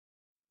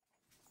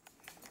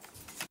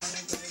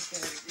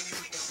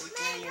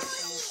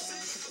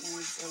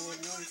so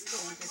with no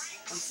excuses.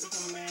 I'm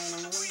Superman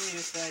on the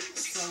wheels, that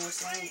so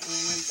much light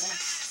and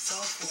back.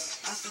 Soulful,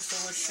 I feel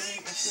so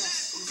ashamed, it's not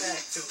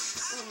back to.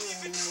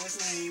 No, it's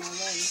not in my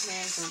right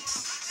hands.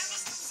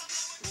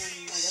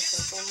 I guess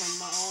that's all on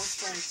my own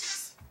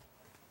strength.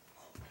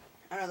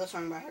 I know the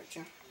song by heart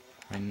too.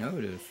 I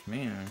noticed,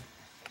 man.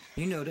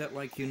 You know that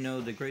like you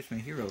know the Grace My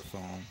Hero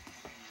song.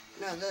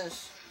 No,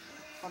 this.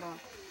 Hold on.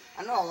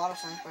 I know a lot of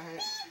songs by heart.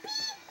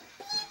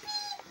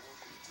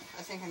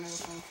 I think I know the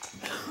song.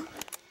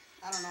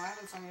 I don't know, I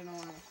haven't sung it in a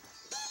while.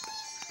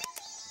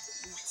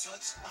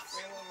 Touch, I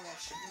feel a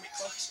rush.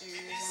 Touch you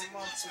in the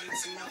mouth, so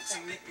it's enough to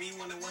make me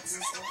wanna watch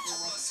myself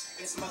for us.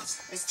 It's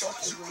much, it's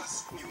torture.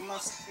 You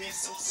must be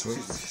so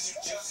serious. You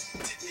just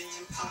did the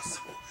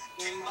impossible.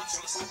 In my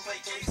trucks, I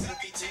play games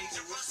that be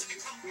dangerous. If you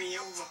fuck me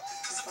over,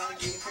 if I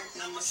get hurt,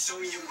 I'ma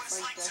show you a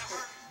fight that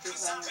hurt.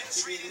 Cause I like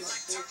to be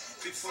like dirt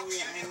before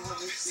you ain't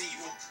what we see.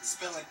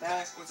 Spell it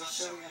backwards, I'll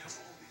show you.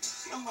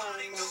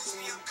 Nobody knows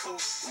me, I'm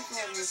cold. I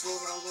can't use the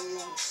world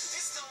alone.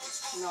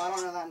 No, I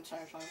don't know that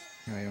entire song.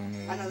 I don't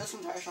know. I know this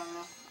entire song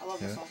though. I love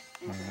this song.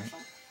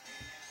 Song.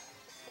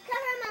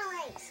 Cover my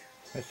legs.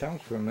 It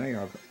sounds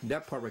familiar.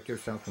 That part right there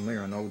sounds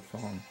familiar, an old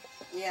song.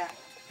 Yeah.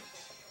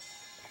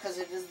 Because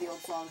it is the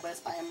old song, but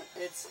it's by him.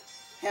 It's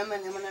him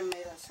and Eminem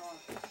made that song.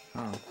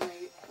 Huh. And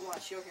then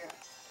watch, you'll hear it.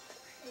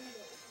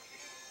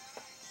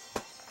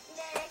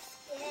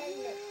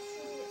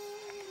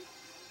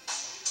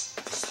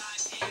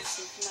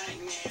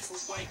 Nightmares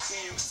with white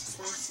cameras.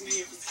 First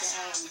year was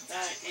child and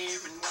died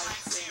Aaron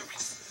white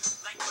cameras.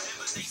 Like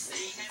whatever they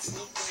say, it's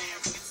no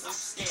grammar. It's so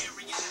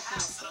scary in the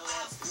house. I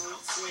lost no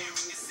swearing.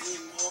 You see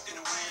him walking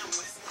around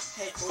with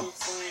head roll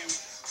slamming.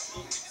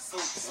 So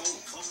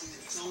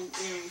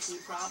earrings, he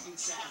problem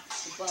child.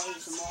 The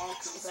brothers and all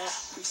comes out.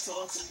 He's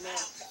talking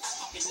about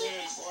fucking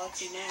dead,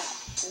 walking out.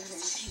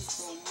 He's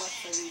so much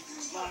that he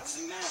locks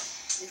him out.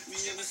 If you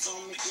ever saw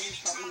him again,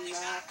 probably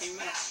knock him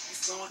out.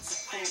 It's on to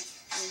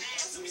punch.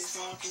 He's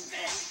talking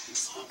back.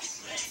 He's talking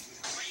back.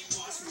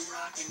 Watch me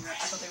rocking right.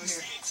 I thought they were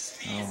here.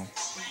 Oh.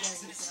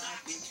 He's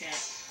rocking cat.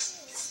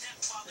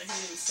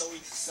 So he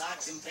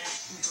socked him back.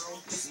 He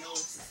broke his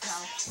nose. His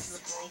house is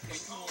a broken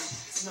home.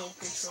 No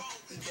control.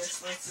 He just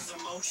lets his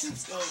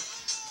emotions go.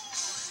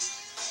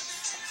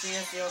 See,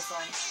 that's the old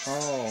song.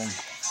 Oh,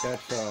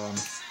 that's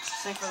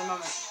Sing for the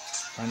moment.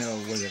 I know.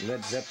 Was it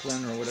Led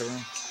Zeppelin or whatever?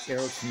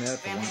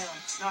 Aerosmith. Van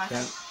Halen. No, I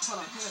think. Hold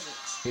on. Who is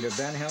it? Either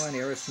Van Halen,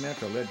 Aerosmith,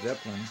 or Led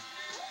Zeppelin.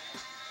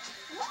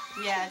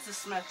 Yeah, it's a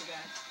Smith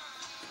guy.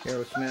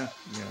 Aerosmith.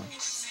 Yeah.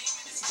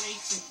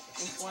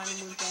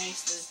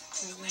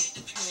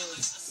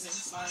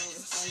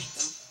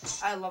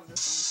 I love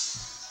this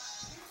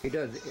song. He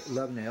does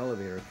Love in the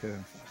Elevator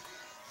too.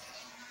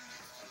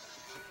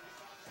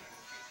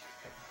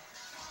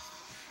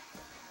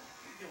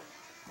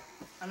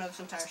 I know this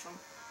entire song.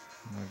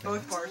 Okay.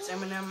 Both parts,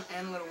 Eminem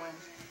and Lil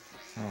Wayne.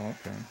 Oh,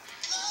 okay.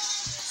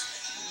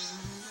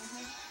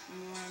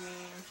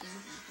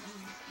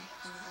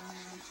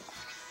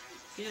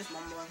 He's just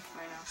mumbling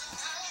right now.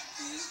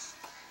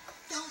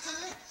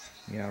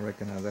 Yeah, I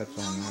recognize that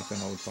song. That's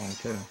an old song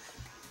too.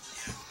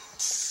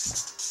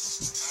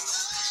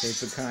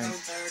 It's a kind.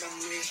 Bird on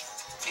me,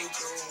 and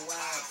grow a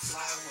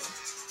wildflower.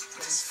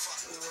 Cause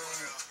fuck the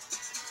world,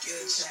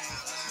 good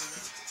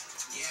child.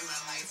 Yeah, my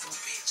life a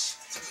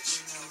bitch, but you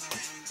know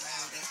nothing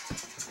about it.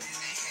 And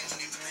they held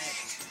me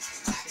back.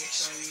 I can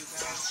show you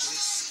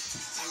vouchers.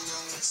 I'm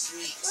rolling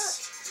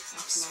sweets.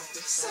 I'm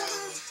smoking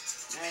sour.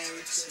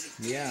 Married to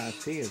the Yeah, I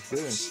see it's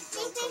good.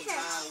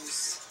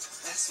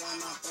 That's why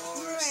my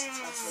bars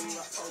are full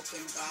of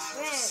open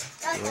bottles.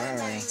 Right.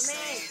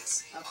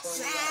 I full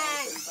of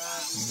open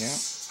bottles. Yeah.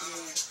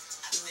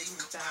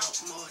 Without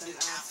more than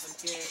I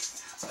forget.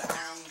 But I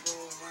don't go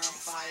around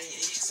fire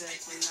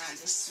expecting not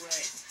to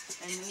sweat.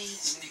 And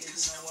these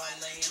niggas know I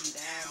lay them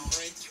down,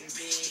 break your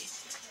bed.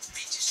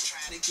 Bitches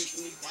try to get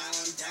me while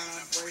I'm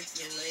down, break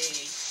your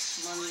leg.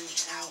 Money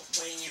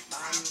outweighing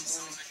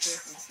bombs on a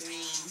triple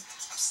beam.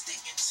 I'm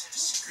sticking to the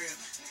script.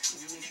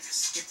 You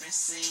niggas skipping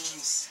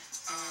scenes.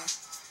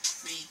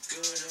 Be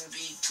good or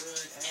be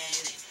good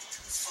at it.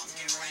 Fuck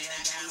it right,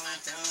 I got my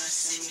done,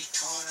 send me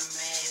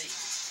automatic.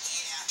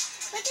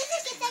 Where did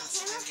you get that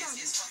camera from?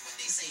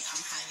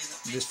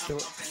 This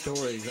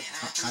story,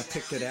 I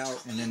picked it out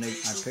and then I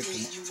picked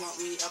it. You want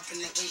me up in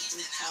the 8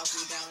 house,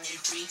 we down in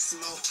free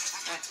smoke.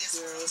 That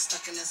girl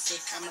stuck in a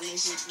sick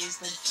combination,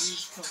 is the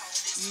G-code.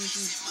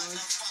 Easy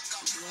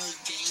blood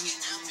game,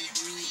 I'm a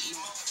breed.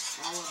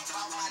 All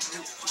about my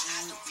dope,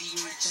 I'm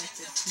being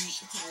just a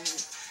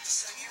peephole.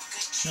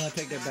 No, I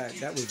take that back.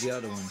 That was the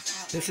other one.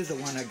 This is the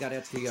one I got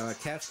at the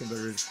cash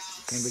converters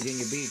in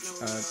Virginia Beach.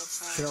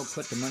 Cheryl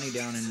put the money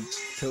down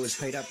until it was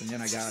paid up, and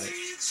then I got it.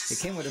 It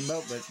came with a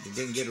remote, but it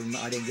didn't get.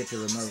 I didn't get the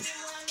remote.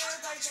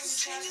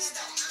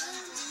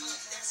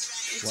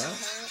 What?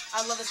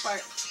 I love this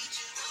part.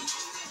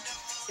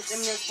 It's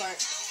Eminem's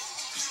part.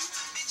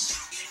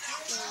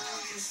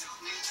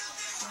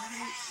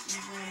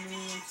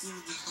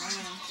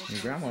 Your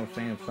grandma was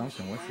saying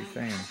something. What's she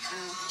saying?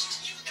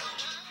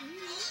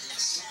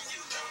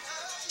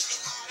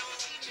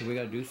 So we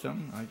gotta do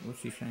something? What's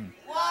she saying?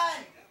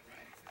 What?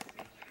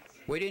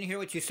 We didn't hear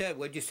what you said.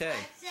 What'd you say? I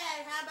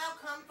said, how about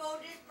come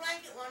fold this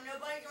blanket when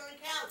nobody's on the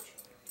couch?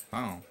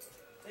 Oh.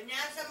 But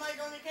now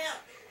somebody's on the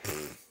couch.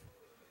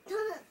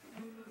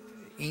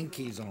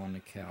 Inky's on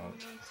the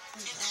couch. Come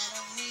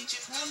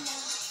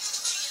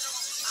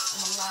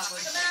out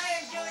here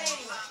and do it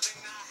anyway.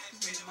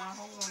 My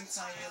whole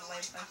entire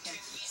life I can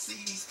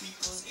see these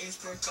people is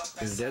their cup.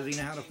 Does Dezi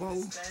know how to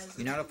fold?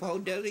 You know how to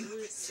fold, Dezi?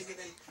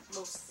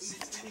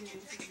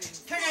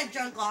 Turn that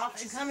junk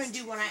off and come and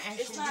do what I asked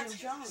you to do. It's not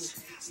junk.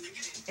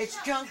 It's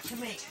junk to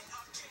me.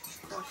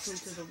 Cross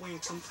into the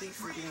wind, complete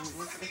freedom.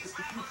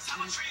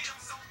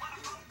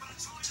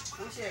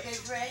 Okay,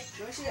 Ray,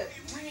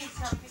 we need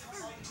something.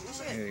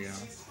 There you go.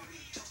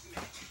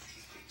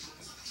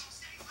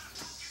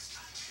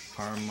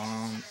 Our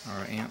mom,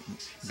 our Aunt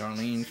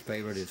Darlene's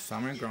favorite is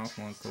Simon &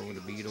 Garfunkel,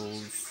 the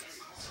Beatles,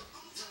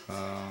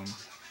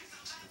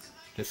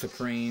 the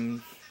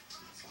Supremes,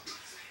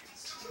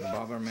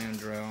 Barbara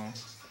Mandrell,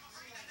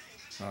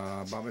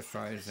 Barbara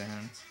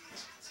Streisand,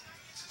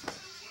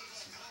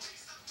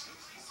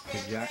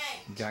 the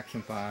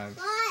Jackson 5.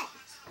 What?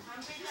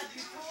 I'm picking up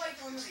your toys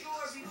on the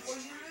floor before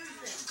you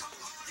lose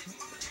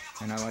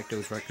them. And I like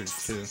those records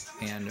too.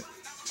 And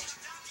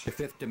the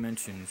Fifth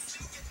Dimensions,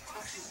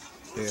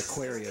 the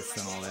Aquarius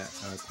and all that.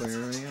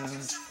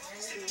 Aquarius.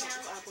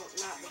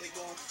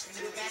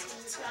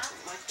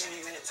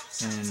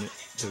 And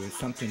there was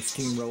something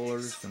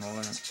steamrollers and all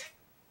that.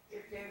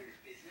 If they're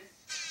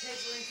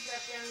tickling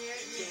stuff down there,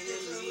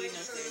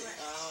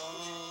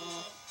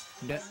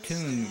 That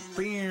tune,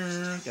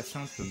 that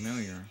sounds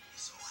familiar.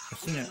 I've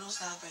seen it.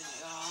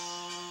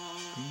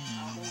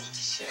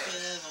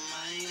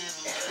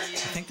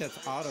 I think that's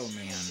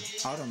Automan.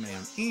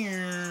 Automan.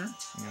 Yeah.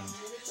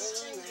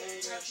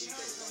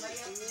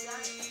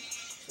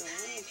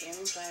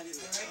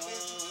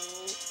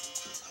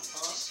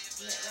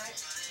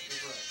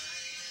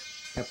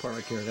 That part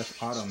right there, that's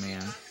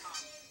Automan.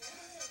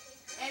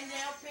 and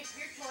they'll pick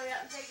your toy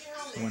up and take it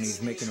home. When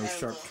he's making those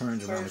sharp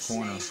turns around the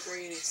corner.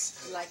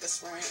 Like a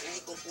sprained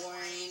ankle, boy,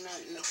 ain't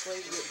nothing to play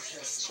with.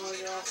 Turn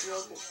it off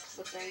real quick,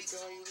 but thank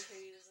God you